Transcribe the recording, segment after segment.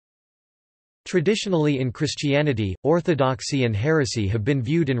Traditionally in Christianity, orthodoxy and heresy have been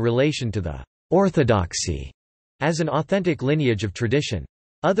viewed in relation to the orthodoxy as an authentic lineage of tradition.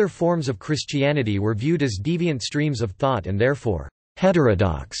 Other forms of Christianity were viewed as deviant streams of thought and therefore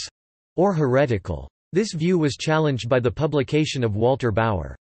heterodox or heretical. This view was challenged by the publication of Walter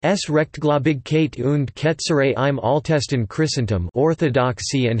Bauer's Rechtgläubigkeit und Ketzerei im Altesten Christentum,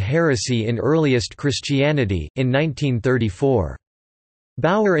 Orthodoxy and Heresy in Earliest Christianity, in 1934.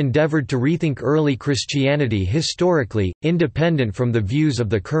 Bauer endeavored to rethink early Christianity historically, independent from the views of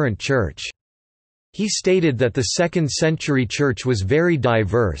the current Church. He stated that the 2nd-century Church was very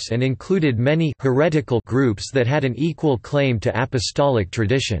diverse and included many heretical groups that had an equal claim to apostolic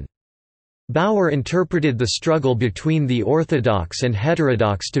tradition. Bauer interpreted the struggle between the Orthodox and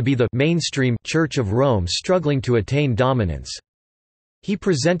heterodox to be the mainstream Church of Rome struggling to attain dominance. He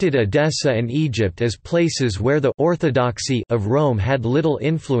presented Edessa and Egypt as places where the orthodoxy of Rome had little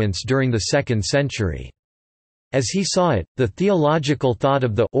influence during the 2nd century. As he saw it, the theological thought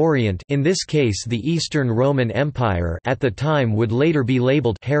of the Orient, in this case the Eastern Roman Empire, at the time would later be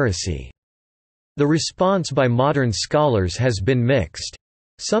labeled heresy. The response by modern scholars has been mixed.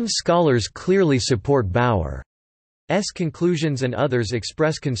 Some scholars clearly support Bauer's conclusions and others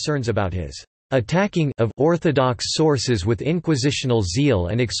express concerns about his attacking of orthodox sources with inquisitional zeal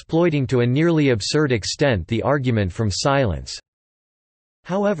and exploiting to a nearly absurd extent the argument from silence.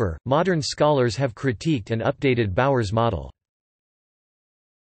 However, modern scholars have critiqued and updated Bauer's model.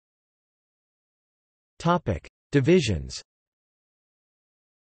 Divisions.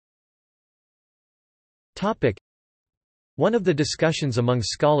 One of the discussions among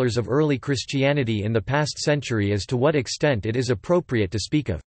scholars of early Christianity in the past century is to what extent it is appropriate to speak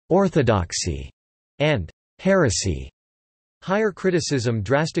of orthodoxy and heresy. Higher criticism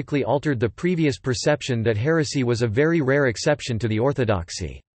drastically altered the previous perception that heresy was a very rare exception to the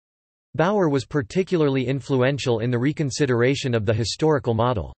orthodoxy. Bauer was particularly influential in the reconsideration of the historical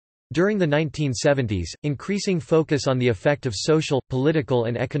model. During the 1970s, increasing focus on the effect of social, political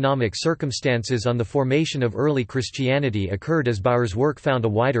and economic circumstances on the formation of early Christianity occurred as Bauer's work found a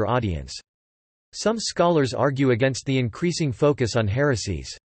wider audience. Some scholars argue against the increasing focus on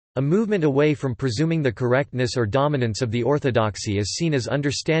heresies. A movement away from presuming the correctness or dominance of the orthodoxy is seen as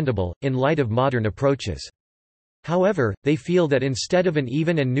understandable, in light of modern approaches. However, they feel that instead of an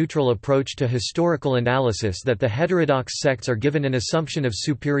even and neutral approach to historical analysis that the heterodox sects are given an assumption of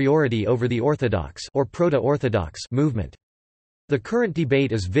superiority over the orthodox or proto-orthodox movement. The current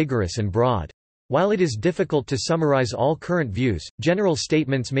debate is vigorous and broad. While it is difficult to summarize all current views, general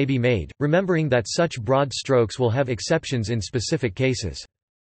statements may be made, remembering that such broad strokes will have exceptions in specific cases.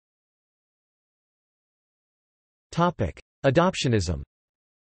 Adoptionism.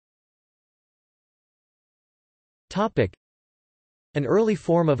 An early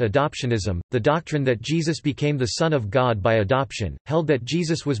form of adoptionism, the doctrine that Jesus became the Son of God by adoption, held that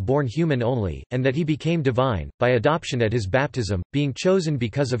Jesus was born human only, and that he became divine, by adoption at his baptism, being chosen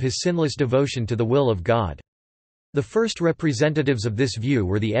because of his sinless devotion to the will of God. The first representatives of this view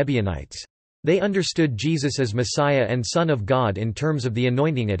were the Ebionites. They understood Jesus as Messiah and Son of God in terms of the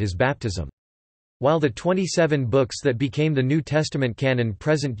anointing at his baptism. While the 27 books that became the New Testament canon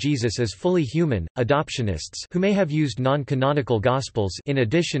present Jesus as fully human, adoptionists who may have used non-canonical Gospels in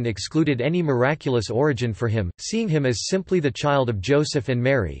addition excluded any miraculous origin for him, seeing him as simply the child of Joseph and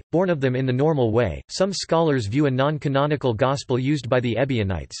Mary, born of them in the normal way. Some scholars view a non-canonical Gospel used by the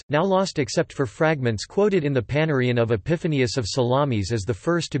Ebionites, now lost except for fragments quoted in the Panarion of Epiphanius of Salamis as the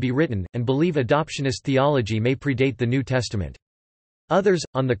first to be written, and believe adoptionist theology may predate the New Testament. Others,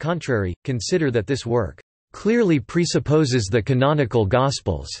 on the contrary, consider that this work clearly presupposes the canonical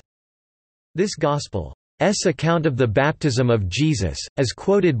Gospels. This Gospel's account of the baptism of Jesus, as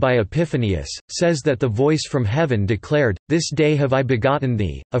quoted by Epiphanius, says that the voice from heaven declared, "This day have I begotten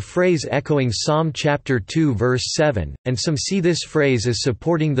thee," a phrase echoing Psalm chapter 2 verse 7, and some see this phrase as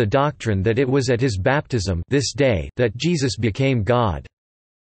supporting the doctrine that it was at his baptism this day that Jesus became God's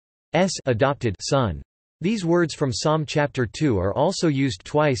adopted Son. These words from Psalm chapter 2 are also used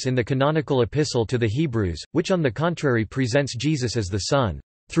twice in the canonical epistle to the Hebrews, which on the contrary presents Jesus as the Son,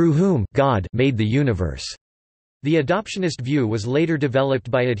 through whom God made the universe. The adoptionist view was later developed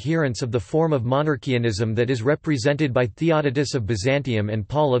by adherents of the form of monarchianism that is represented by Theodotus of Byzantium and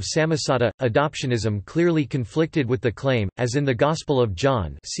Paul of Samosata. Adoptionism clearly conflicted with the claim, as in the Gospel of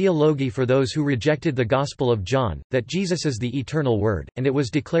John, see Apology for those who rejected the Gospel of John, that Jesus is the eternal Word, and it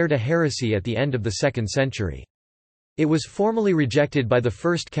was declared a heresy at the end of the 2nd century. It was formally rejected by the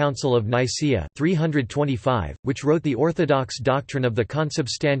First Council of Nicaea 325, which wrote the orthodox doctrine of the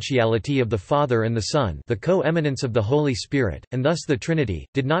consubstantiality of the Father and the Son, the co-eminence of the Holy Spirit, and thus the Trinity,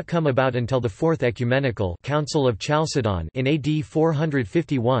 did not come about until the Fourth Ecumenical Council of Chalcedon in AD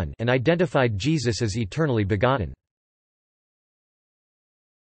 451 and identified Jesus as eternally begotten.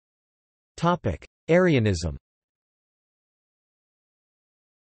 Arianism.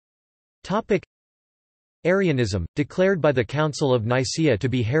 Arianism, declared by the Council of Nicaea to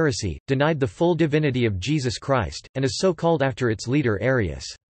be heresy, denied the full divinity of Jesus Christ, and is so called after its leader Arius.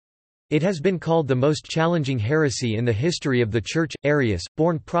 It has been called the most challenging heresy in the history of the Church. Arius,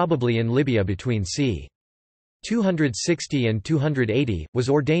 born probably in Libya between c. 260 and 280, was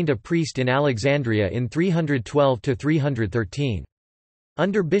ordained a priest in Alexandria in 312–313.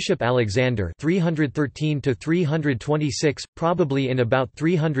 Under Bishop Alexander 313–326, probably in about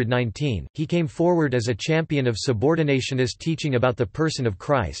 319, he came forward as a champion of subordinationist teaching about the person of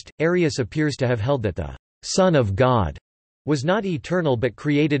Christ. Arius appears to have held that the Son of God was not eternal but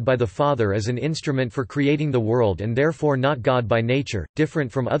created by the Father as an instrument for creating the world and therefore not God by nature, different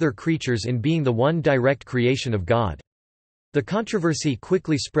from other creatures in being the one direct creation of God. The controversy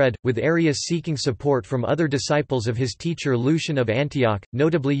quickly spread, with Arius seeking support from other disciples of his teacher Lucian of Antioch,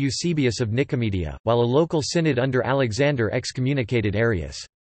 notably Eusebius of Nicomedia, while a local synod under Alexander excommunicated Arius.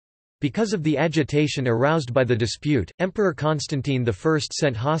 Because of the agitation aroused by the dispute, Emperor Constantine I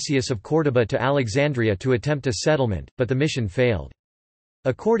sent Hosius of Córdoba to Alexandria to attempt a settlement, but the mission failed.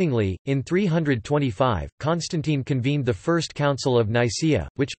 Accordingly, in 325, Constantine convened the First Council of Nicaea,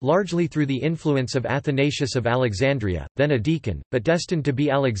 which, largely through the influence of Athanasius of Alexandria, then a deacon, but destined to be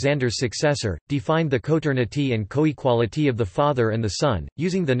Alexander's successor, defined the coeternity and coequality of the Father and the Son,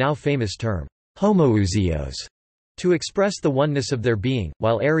 using the now famous term, homoousios, to express the oneness of their being.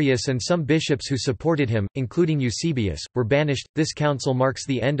 While Arius and some bishops who supported him, including Eusebius, were banished, this council marks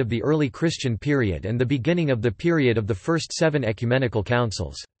the end of the early Christian period and the beginning of the period of the first 7 ecumenical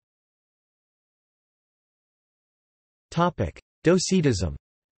councils. Docetism.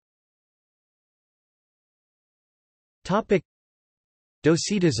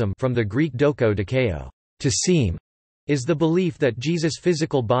 Docetism, from the Greek doko dokeo, to seem, is the belief that Jesus'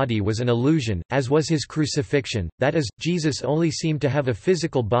 physical body was an illusion, as was his crucifixion, that is, Jesus only seemed to have a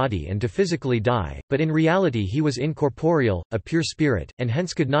physical body and to physically die, but in reality he was incorporeal, a pure spirit, and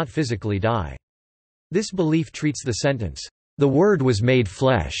hence could not physically die. This belief treats the sentence, "The Word was made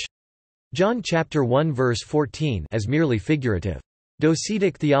flesh," John chapter 1 verse 14, as merely figurative.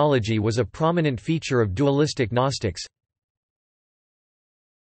 Docetic theology was a prominent feature of dualistic Gnostics.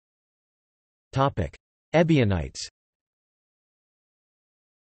 Ebionites.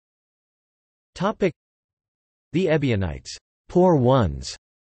 The Ebionites, poor ones,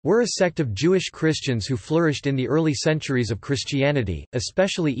 were a sect of Jewish Christians who flourished in the early centuries of Christianity,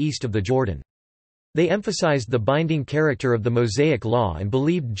 especially east of the Jordan. They emphasized the binding character of the Mosaic Law and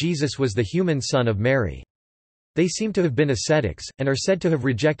believed Jesus was the human son of Mary. They seem to have been ascetics, and are said to have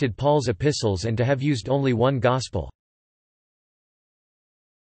rejected Paul's epistles and to have used only one gospel.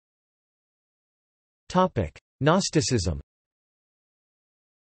 Gnosticism.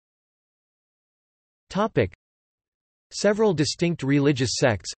 Several distinct religious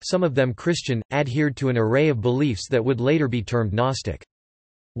sects, some of them Christian, adhered to an array of beliefs that would later be termed Gnostic.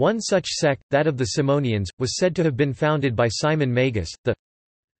 One such sect, that of the Simonians, was said to have been founded by Simon Magus, the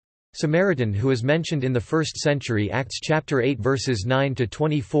Samaritan who is mentioned in the 1st century Acts chapter 8 verses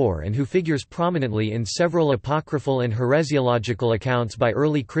 9–24 and who figures prominently in several apocryphal and heresiological accounts by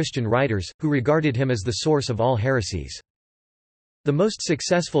early Christian writers, who regarded him as the source of all heresies. The most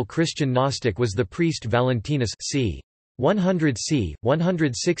successful Christian Gnostic was the priest Valentinus c.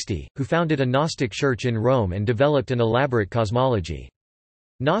 100–160, who founded a Gnostic church in Rome and developed an elaborate cosmology.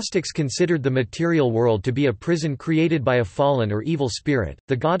 Gnostics considered the material world to be a prison created by a fallen or evil spirit,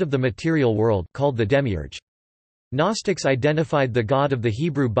 the god of the material world, called the demiurge. Gnostics identified the God of the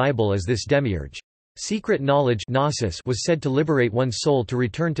Hebrew Bible as this demiurge. Secret knowledge gnosis was said to liberate one's soul to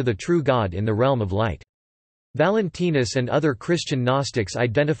return to the true God in the realm of light. Valentinus and other Christian Gnostics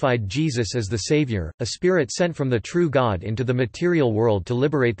identified Jesus as the Savior, a spirit sent from the true God into the material world to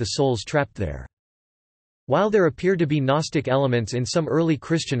liberate the souls trapped there. While there appear to be Gnostic elements in some early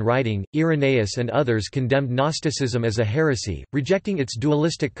Christian writing, Irenaeus and others condemned Gnosticism as a heresy, rejecting its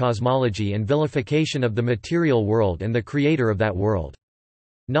dualistic cosmology and vilification of the material world and the creator of that world.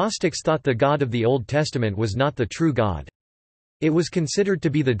 Gnostics thought the God of the Old Testament was not the true God. It was considered to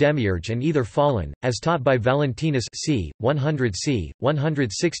be the demiurge and either fallen, as taught by Valentinus c. 100 c.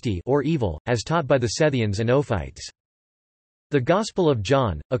 160, or evil, as taught by the Scythians and Ophites. The Gospel of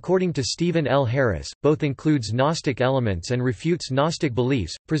John, according to Stephen L. Harris, both includes Gnostic elements and refutes Gnostic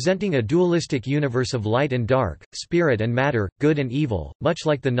beliefs, presenting a dualistic universe of light and dark, spirit and matter, good and evil, much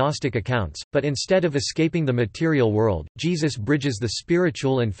like the Gnostic accounts, but instead of escaping the material world, Jesus bridges the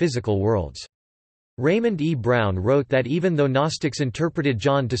spiritual and physical worlds. Raymond E. Brown wrote that even though Gnostics interpreted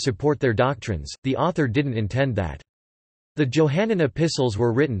John to support their doctrines, the author didn't intend that. The Johannine epistles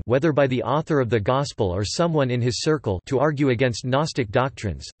were written, whether by the author of the Gospel or someone in his circle, to argue against Gnostic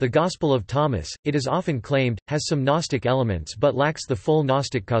doctrines. The Gospel of Thomas, it is often claimed, has some Gnostic elements but lacks the full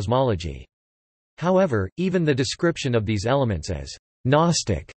Gnostic cosmology. However, even the description of these elements as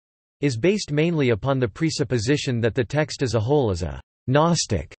Gnostic is based mainly upon the presupposition that the text as a whole is a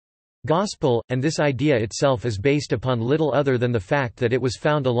Gnostic Gospel, and this idea itself is based upon little other than the fact that it was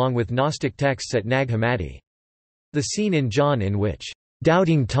found along with Gnostic texts at Nag Hammadi. The scene in John in which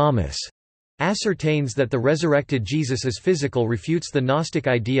doubting Thomas ascertains that the resurrected Jesus is physical refutes the Gnostic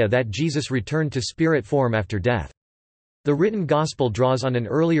idea that Jesus returned to spirit form after death. The written Gospel draws on an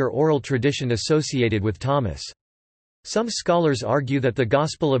earlier oral tradition associated with Thomas. Some scholars argue that the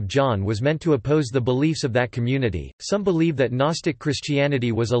Gospel of John was meant to oppose the beliefs of that community. Some believe that Gnostic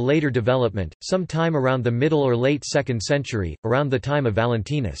Christianity was a later development, sometime around the middle or late 2nd century, around the time of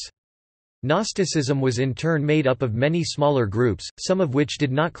Valentinus. Gnosticism was in turn made up of many smaller groups, some of which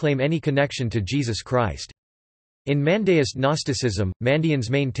did not claim any connection to Jesus Christ. In Mandaeist Gnosticism, Mandeans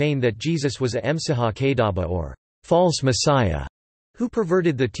maintain that Jesus was a Emsiha Kadaba or false Messiah, who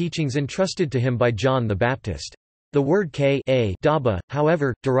perverted the teachings entrusted to him by John the Baptist. The word Daba,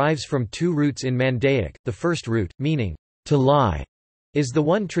 however, derives from two roots in Mandaic. The first root, meaning to lie, is the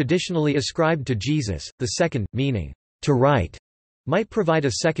one traditionally ascribed to Jesus, the second, meaning to write, might provide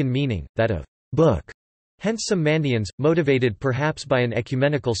a second meaning, that of book. Hence some Mandeans, motivated perhaps by an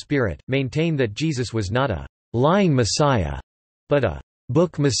ecumenical spirit, maintain that Jesus was not a lying Messiah, but a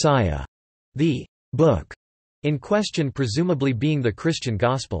book Messiah, the book in question presumably being the Christian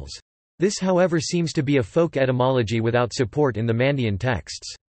Gospels. This however seems to be a folk etymology without support in the Mandean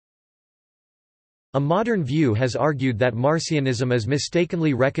texts. A modern view has argued that Marcionism is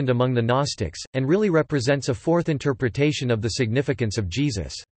mistakenly reckoned among the Gnostics, and really represents a fourth interpretation of the significance of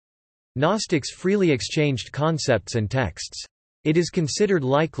Jesus. Gnostics freely exchanged concepts and texts. It is considered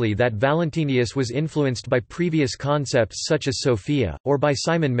likely that Valentinius was influenced by previous concepts such as Sophia, or by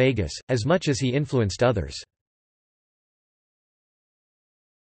Simon Magus, as much as he influenced others.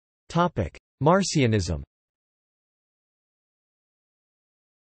 Marcionism.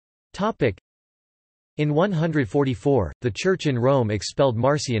 In 144, the Church in Rome expelled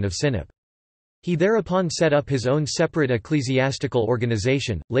Marcion of Sinope. He thereupon set up his own separate ecclesiastical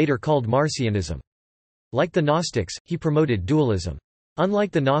organization, later called Marcionism. Like the Gnostics, he promoted dualism.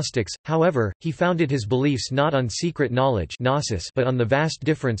 Unlike the Gnostics, however, he founded his beliefs not on secret knowledge gnosis but on the vast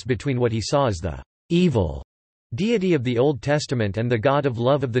difference between what he saw as the evil deity of the Old Testament and the God of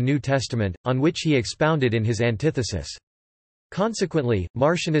love of the New Testament, on which he expounded in his Antithesis. Consequently,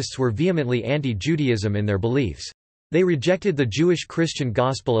 Marcionists were vehemently anti-Judaism in their beliefs. They rejected the Jewish Christian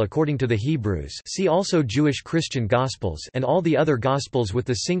Gospel according to the Hebrews, see also Jewish Christian Gospels, and all the other Gospels with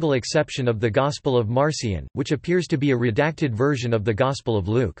the single exception of the Gospel of Marcion, which appears to be a redacted version of the Gospel of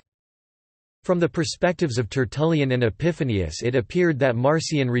Luke. From the perspectives of Tertullian and Epiphanius, it appeared that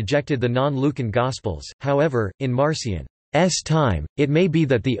Marcion rejected the non-Lucan Gospels. However, in Marcion's time, it may be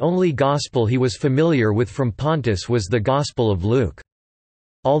that the only gospel he was familiar with from Pontus was the Gospel of Luke.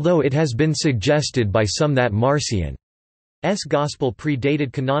 Although it has been suggested by some that Marcion's gospel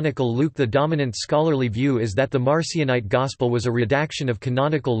predated canonical Luke, the dominant scholarly view is that the Marcionite gospel was a redaction of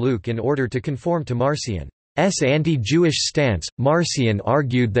canonical Luke in order to conform to Marcion's anti-Jewish stance. Marcion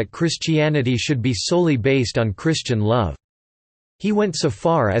argued that Christianity should be solely based on Christian love. He went so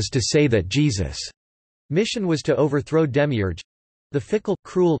far as to say that Jesus' mission was to overthrow Demiurge—the fickle,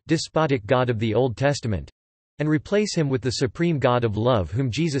 cruel, despotic God of the Old Testament—and replace him with the supreme God of love whom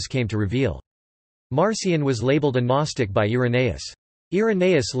Jesus came to reveal. Marcion was labeled a Gnostic by Irenaeus.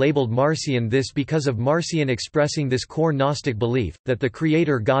 Irenaeus labeled Marcion this because of Marcion expressing this core Gnostic belief, that the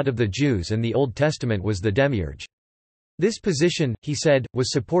Creator God of the Jews and the Old Testament was the Demiurge. This position, he said,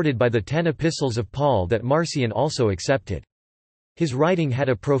 was supported by the 10 epistles of Paul that Marcion also accepted. His writing had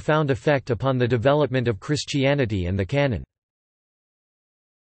a profound effect upon the development of Christianity and the canon.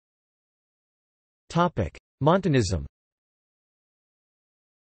 Montanism.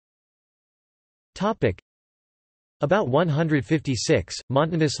 About 156,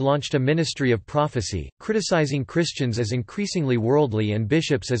 Montanus launched a ministry of prophecy, criticizing Christians as increasingly worldly and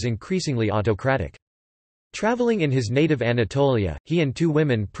bishops as increasingly autocratic. Traveling in his native Anatolia, he and two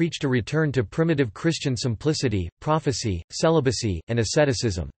women preached a return to primitive Christian simplicity, prophecy, celibacy, and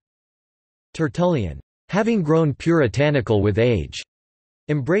asceticism. Tertullian, having grown puritanical with age,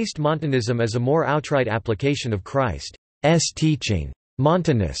 embraced Montanism as a more outright application of Christ's teaching.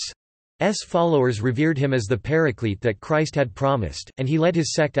 Montanus' followers revered him as the paraclete that Christ had promised, and he led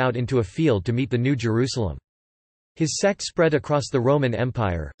his sect out into a field to meet the New Jerusalem. His sect spread across the Roman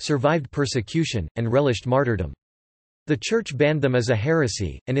Empire, survived persecution, and relished martyrdom. The Church banned them as a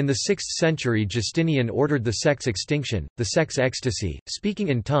heresy, and in the 6th century Justinian ordered the sect's extinction. The sect's ecstasy, speaking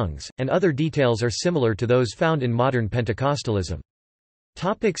in tongues, and other details are similar to those found in modern Pentecostalism.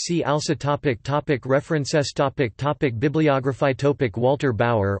 See also References Bibliography Walter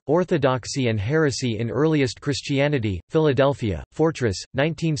Bauer, Orthodoxy and Heresy in Earliest Christianity, Philadelphia, Fortress,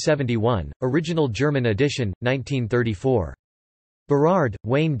 1971, original German edition, 1934. Berard,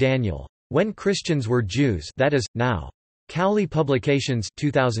 Wayne Daniel. When Christians Were Jews, That Is, Now. Cowley Publications,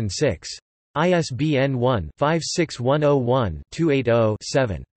 2006. ISBN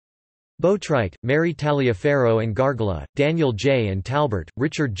 1-56101-280-7. Boatwright, Mary Taliaferro and Gargala, Daniel J. and Talbert,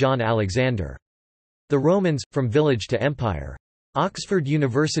 Richard John Alexander. The Romans, From Village to Empire. Oxford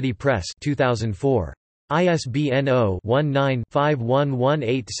University Press 2004. ISBN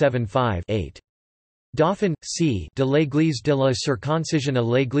 0-19-511875-8. Dauphin, C. De l'Église de la Circoncision à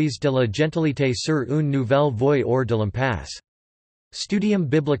l'Église de la Gentilité sur une nouvelle voie hors de l'impasse. Studium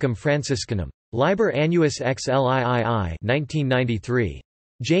Biblicum Franciscanum. Liber Annuus XLIII 1993.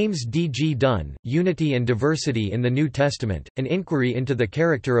 James D. G. Dunn, Unity and Diversity in the New Testament, An Inquiry into the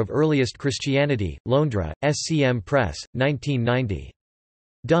Character of Earliest Christianity, Londra, SCM Press, 1990.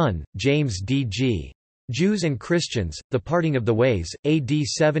 Dunn, James D. G. Jews and Christians, The Parting of the Ways, AD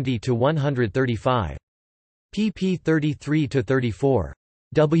 70–135. pp 33–34.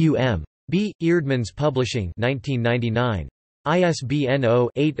 W. M. B. Eerdmans Publishing 1999. ISBN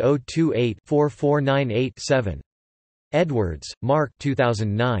 0-8028-4498-7. Edwards, Mark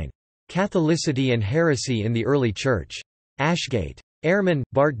 2009. Catholicity and Heresy in the Early Church. Ashgate. Ehrman,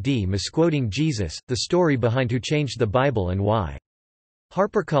 Bart D. Misquoting Jesus, The Story Behind Who Changed the Bible and Why.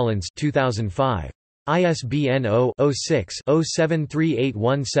 HarperCollins 2005. ISBN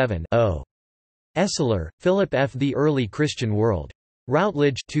 0-06-073817-0. Esseler, Philip F. The Early Christian World.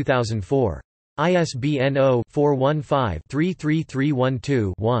 Routledge 2004. ISBN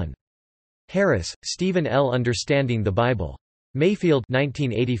 0-415-33312-1. Harris, Stephen L. Understanding the Bible. Mayfield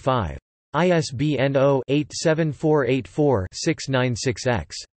 1985. ISBN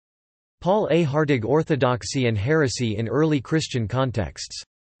 0-87484-696-X. Paul A. Hartig Orthodoxy and Heresy in Early Christian Contexts.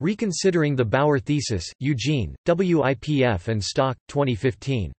 Reconsidering the Bauer Thesis, Eugene, WIPF and Stock,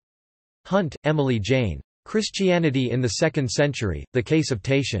 2015. Hunt, Emily Jane. Christianity in the Second Century, The Case of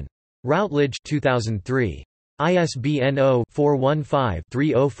Tatian. Routledge 2003. ISBN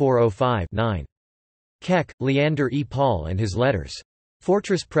 0-415-30405-9. Keck, Leander E. Paul and His Letters.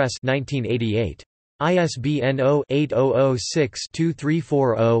 Fortress Press 1988. ISBN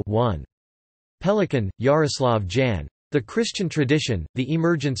 0-8006-2340-1. Pelikan, Yaroslav Jan. The Christian Tradition, The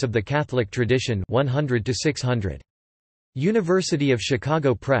Emergence of the Catholic Tradition 100–600. University of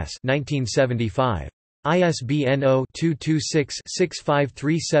Chicago Press 1975. ISBN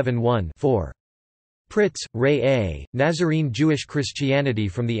 0-226-65371-4. Pritz, Ray A., Nazarene Jewish Christianity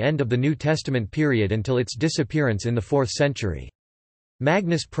from the End of the New Testament Period until its disappearance in the 4th century.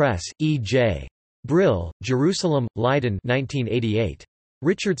 Magnus Press, E.J. Brill, Jerusalem, Leiden 1988.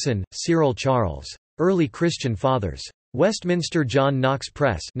 Richardson, Cyril Charles. Early Christian Fathers. Westminster John Knox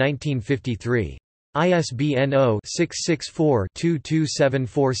Press 1953. ISBN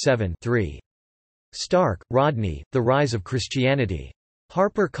 0-664-22747-3. Stark, Rodney, The Rise of Christianity.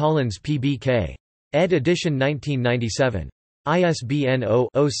 HarperCollins PBK. Ed. edition 1997. ISBN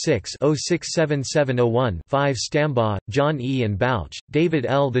 0-06-067701-5. Stambaugh, John E. and Bouch, David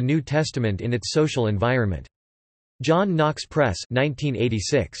L. The New Testament in its Social Environment. John Knox Press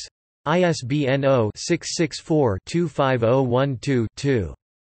 1986. ISBN 0-664-25012-2.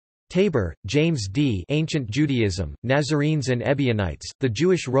 Tabor, James D. Ancient Judaism, Nazarenes and Ebionites, The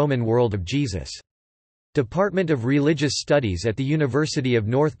Jewish-Roman World of Jesus. Department of Religious Studies at the University of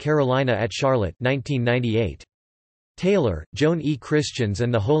North Carolina at Charlotte 1998. Taylor, Joan E. Christians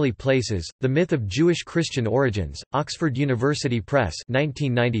and the Holy Places, The Myth of Jewish Christian Origins, Oxford University Press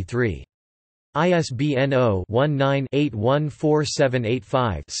 1993. ISBN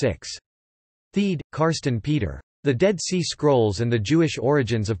 0-19-814785-6. Thiede, Karsten Peter. The Dead Sea Scrolls and the Jewish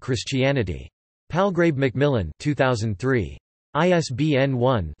Origins of Christianity. Palgrave Macmillan 2003. ISBN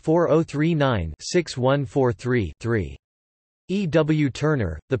 1-4039-6143-3. E. W.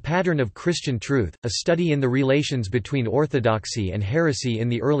 Turner, The Pattern of Christian Truth, A Study in the Relations Between Orthodoxy and Heresy in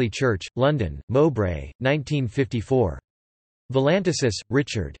the Early Church, London, Mowbray, 1954. Valantisis,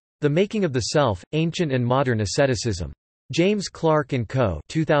 Richard. The Making of the Self, Ancient and Modern Asceticism. James Clark & Co.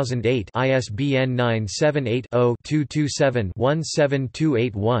 2008 ISBN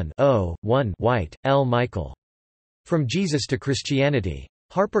 978-0-227-17281-0-1 White, L. Michael. From Jesus to Christianity.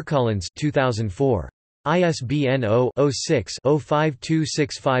 HarperCollins 2004. ISBN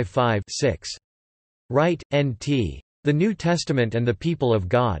 0-06-052655-6. Wright, N. T. The New Testament and the People of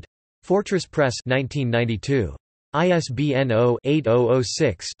God. Fortress Press 1992. ISBN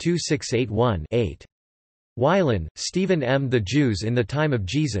 0-8006-2681-8. Weiland, Stephen M. The Jews in the Time of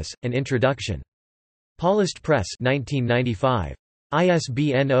Jesus, An Introduction. Paulist Press 1995.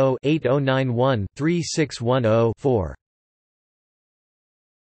 ISBN 0-8091-3610-4.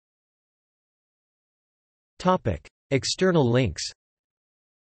 External links.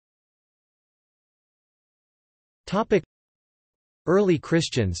 Early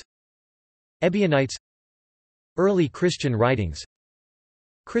Christians, Ebionites, Early Christian writings,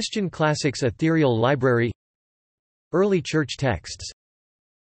 Christian Classics Ethereal Library, Early Church texts,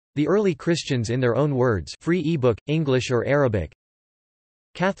 The Early Christians in Their Own Words, free ebook, English or Arabic,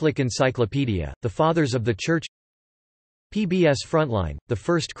 Catholic Encyclopedia, The Fathers of the Church, PBS Frontline, The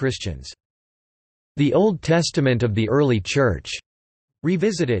First Christians. The Old Testament of the Early Church.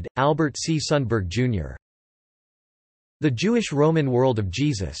 Revisited, Albert C. Sundberg, Jr. The Jewish-Roman World of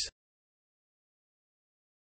Jesus.